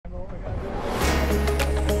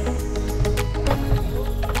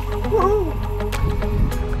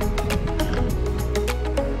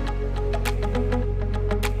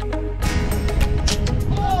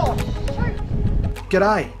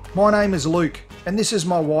G'day, my name is Luke and this is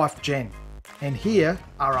my wife Jen, and here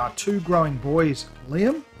are our two growing boys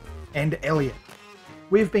Liam and Elliot.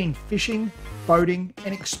 We've been fishing, boating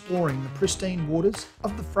and exploring the pristine waters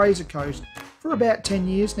of the Fraser Coast for about 10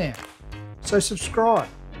 years now. So subscribe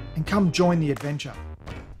and come join the adventure.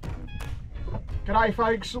 G'day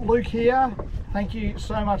folks, Luke here. Thank you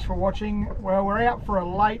so much for watching. Well, we're out for a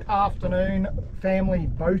late afternoon family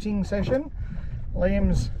boating session.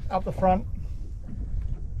 Liam's up the front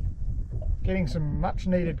getting some much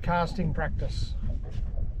needed casting practice,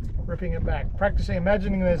 ripping it back, practicing,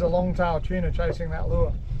 imagining there's a long-tail tuna chasing that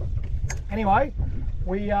lure. Anyway,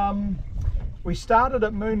 we started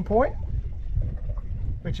at Moon Point,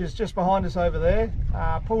 which is just behind us over there.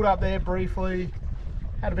 Pulled up there briefly,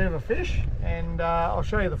 had a bit of a fish, and I'll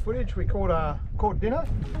show you the footage. We caught dinner.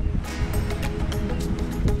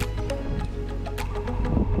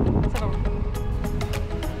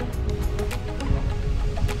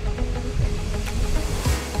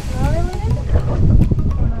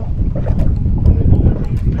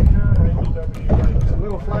 It's a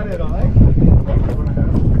little flathead, I think.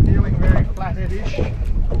 Feeling very flathead-ish.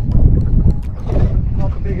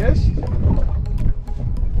 Not the biggest.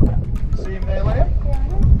 See him there, Liam?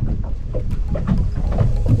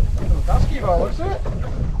 Little dusky by the looks of it.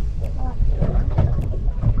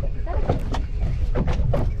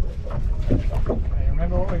 Okay,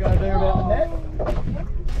 remember what we're going to do about the net?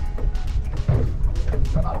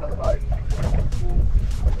 Got under the boat.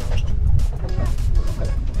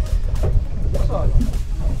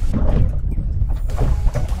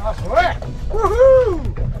 Nice work!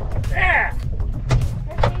 Woohoo! Yeah!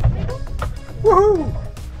 Woohoo!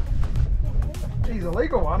 Geez, a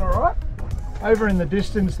legal one, alright. Over in the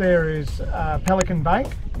distance there is Pelican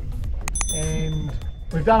Bank, and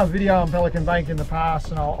we've done a video on Pelican Bank in the past,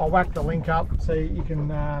 and I'll whack the link up so you can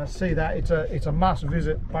see that. It's a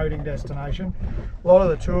must-visit boating destination. A lot of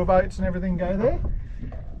the tour boats and everything go there.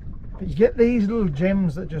 But you get these little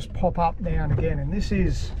gems that just pop up now and again, and this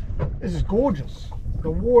is gorgeous. The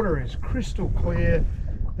water is crystal clear.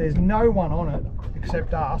 There's no one on it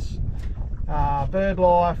except us. Bird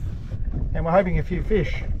life, and we're hoping a few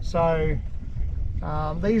fish. So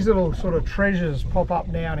these little sort of treasures pop up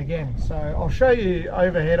now and again. So I'll show you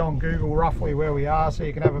overhead on Google roughly where we are so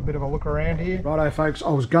you can have a bit of a look around here. Righto folks, I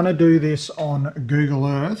was going to do this on Google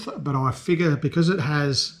Earth, but I figure because it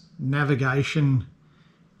has navigation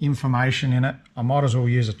information in it, I might as well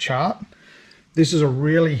use a chart. This is a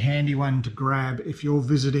really handy one to grab if you're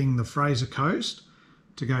visiting the Fraser Coast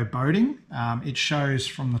to go boating. It shows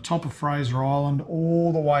from the top of Fraser Island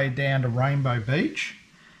all the way down to Rainbow Beach,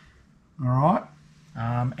 all right,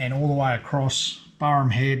 and all the way across Burham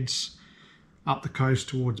Heads up the coast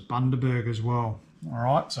towards Bundaberg as well. All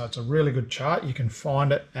right, so it's a really good chart. You can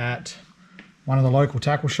find it at one of the local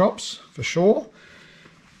tackle shops for sure.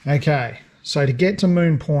 Okay, so to get to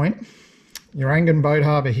Moon Point, Urangan Boat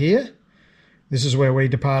Harbour here. This is where we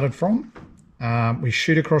departed from. We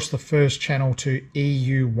shoot across the first channel to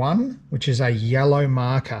EU1, which is a yellow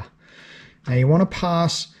marker. Now you want to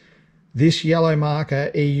pass this yellow marker,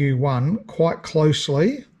 EU1, quite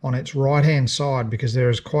closely on its right-hand side because there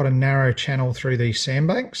is quite a narrow channel through these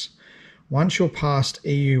sandbanks. Once you're past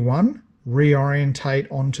EU1, reorientate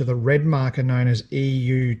onto the red marker known as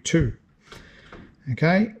EU2.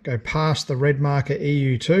 Okay, go past the red marker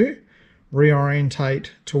EU2,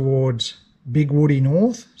 reorientate towards Big Woody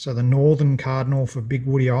North, so the northern cardinal for Big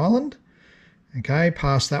Woody Island. Okay,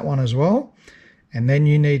 past that one as well. And then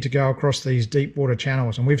you need to go across these deep water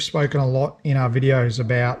channels. And we've spoken a lot in our videos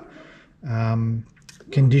about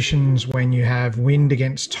conditions when you have wind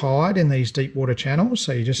against tide in these deep water channels.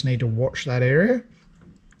 So you just need to watch that area.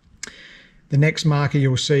 The next marker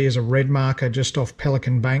you'll see is a red marker just off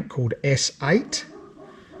Pelican Bank called S8.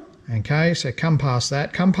 Okay, so come past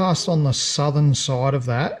that, come past on the southern side of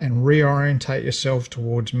that and reorientate yourself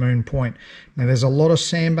towards Moon Point. Now there's a lot of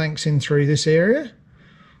sandbanks in through this area.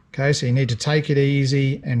 Okay, so you need to take it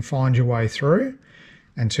easy and find your way through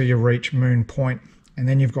until you reach Moon Point. And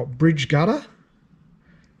then you've got Bridge Gutter,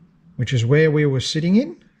 which is where we were sitting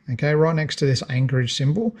in, okay, right next to this anchorage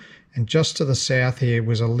symbol. And just to the south here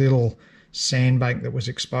was a little sandbank that was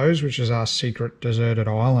exposed, which is our secret deserted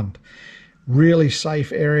island. Really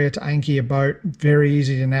safe area to anchor your boat, very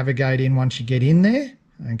easy to navigate in once you get in there,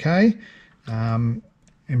 okay? And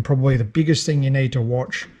probably the biggest thing you need to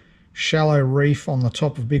watch, shallow reef on the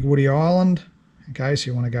top of Big Woody Island, okay? So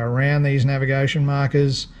you want to go around these navigation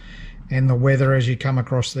markers and the weather as you come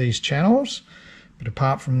across these channels. But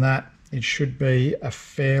apart from that, it should be a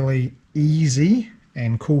fairly easy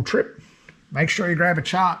and cool trip. Make sure you grab a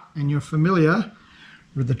chart and you're familiar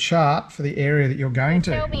with the chart for the area that you're going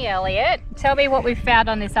to. Tell me, Elliot. Tell me what we've found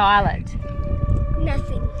on this island.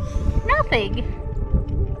 Nothing. Nothing?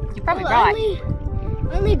 You're probably right.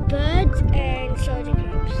 Only birds and soldier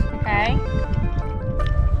groups. Okay.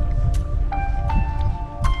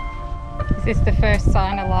 Is this the first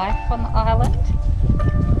sign of life on the island?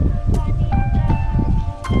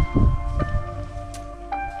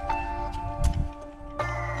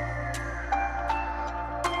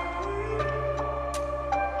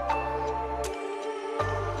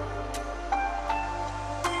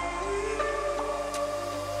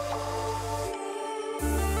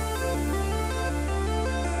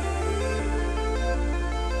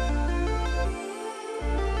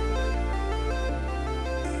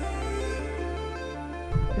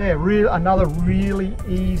 Yeah, another really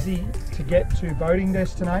easy to get to boating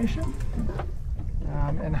destination.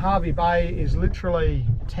 And Hervey Bay is literally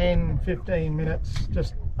 10-15 minutes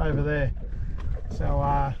just over there.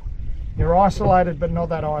 So you're isolated, but not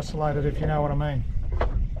that isolated, if you know what I mean.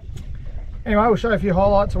 Anyway, we'll show you a few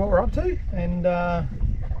highlights of what we're up to and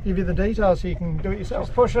give you the details so you can do it yourself.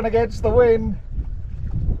 She's pushing against the wind.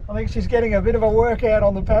 I think she's getting a bit of a workout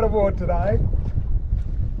on the paddleboard today.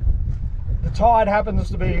 The tide happens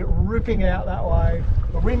to be ripping out that way.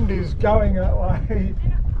 The wind is going that way.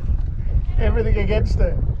 Everything against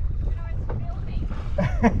it.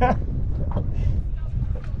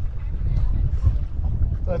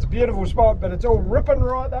 So it's a beautiful spot, but it's all ripping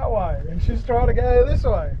right that way. And she's trying to go this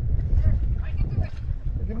way.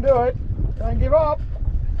 You can do it. Don't give up.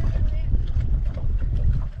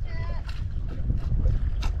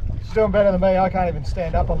 She's doing better than me. I can't even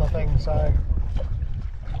stand up on the thing, so.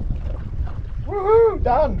 Woohoo!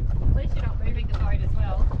 Done! At least you're not moving the boat as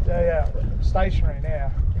well. Yeah, stationary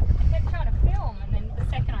now. I kept trying to film and then the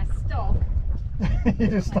second I stopped, you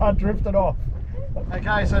just start drifting off.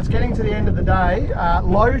 Okay, so it's getting to the end of the day.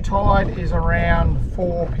 Low tide is around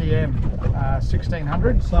 4 p.m,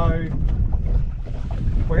 1600. So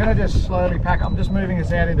we're going to just slowly pack. I'm just moving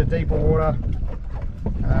us out into deeper water.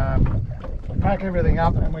 Pack everything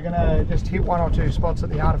up, and we're going to just hit 1 or 2 spots at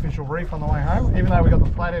the artificial reef on the way home. Even though we got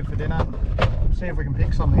the flathead for dinner, see if we can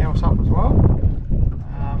pick something else up as well.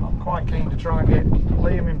 I'm quite keen to try and get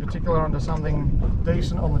Liam in particular onto something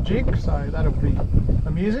decent on the jig, so that'll be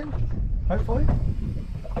amusing, hopefully.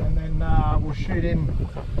 And then we'll shoot in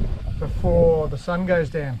before the sun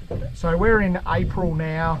goes down. So we're in April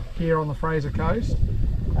now here on the Fraser Coast.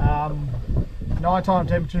 Nighttime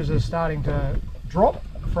temperatures are starting to drop.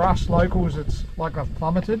 For us locals, it's like they've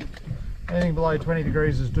plummeted. Anything below 20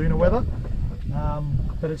 degrees is doona weather.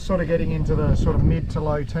 But it's sort of getting into the sort of mid to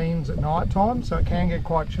low teens at night time, so it can get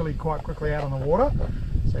quite chilly quite quickly out on the water.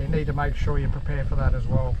 So you need to make sure you prepare for that as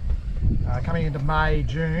well. Coming into May,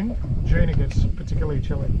 June it gets particularly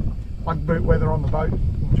chilly. Like boot weather on the boat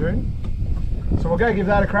in June. So we'll go give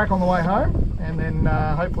that a crack on the way home, and then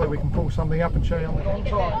hopefully we can pull something up and show you on the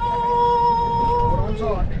onside.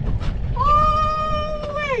 Oh!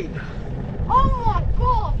 Oh my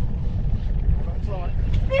god!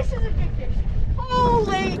 This is a big fish.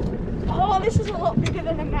 Holy! Oh, this is a lot bigger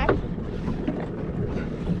than a Mavic.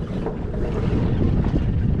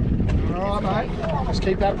 Alright mate, just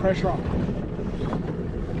keep that pressure on.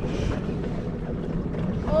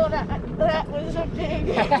 Oh, that was a big.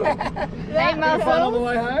 Hey, Marcel. Fun on the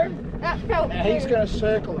way home? That felt Now he's going to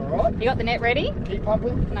circle, alright? You got the net ready? Keep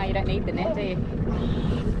pumping. No, you don't need the net, do you?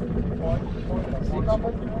 Keep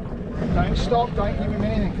pumping. Don't stop, don't give him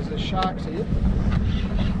anything because there's sharks here.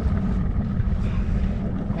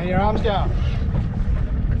 How your arms going?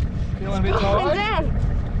 Feeling a bit tired?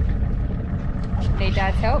 Need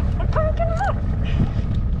Dad's help? I can't get up.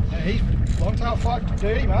 He's long-tail fight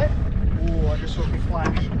dirty, mate. Oh, I just saw a big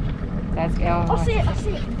flash. Dad's going. I see it, I see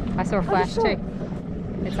it. I saw a flash too.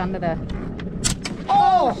 It's under the...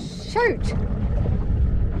 Oh! Shoot!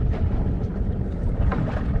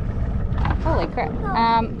 Holy crap.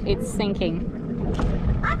 It's sinking.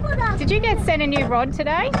 Did you get sent a new rod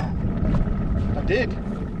today? I did.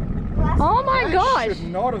 Oh my gosh! I should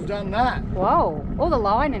not have done that. Whoa, all the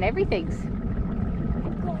line and everything's...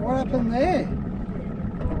 What happened there?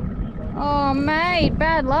 Oh mate,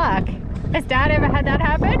 bad luck. Has Dad ever had that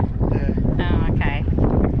happen? Yeah. Oh, okay.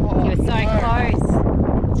 Oh, You were so close.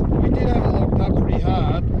 We did have it locked up pretty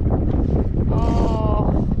hard.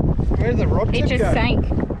 Oh. Where did the rod tip It just go? sank.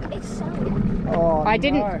 It's so... Oh, I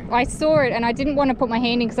didn't, no. I saw it and I didn't want to put my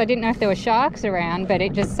hand in because I didn't know if there were sharks around, but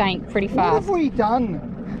it just sank pretty What fast. have we done?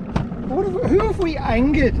 Who have we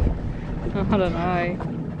angered? I don't know.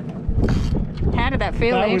 How did that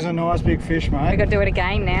feel? That Liam? was a nice big fish, We mate. got to do it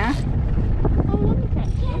again now. I love that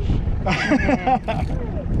fish.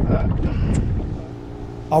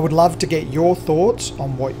 I would love to get your thoughts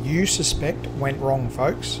on what you suspect went wrong,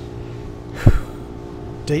 folks.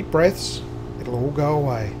 Deep breaths, it'll all go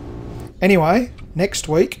away. Anyway, next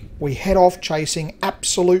week we head off chasing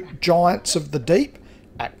absolute giants of the deep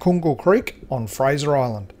at Kungal Creek on Fraser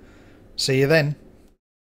Island. See you then.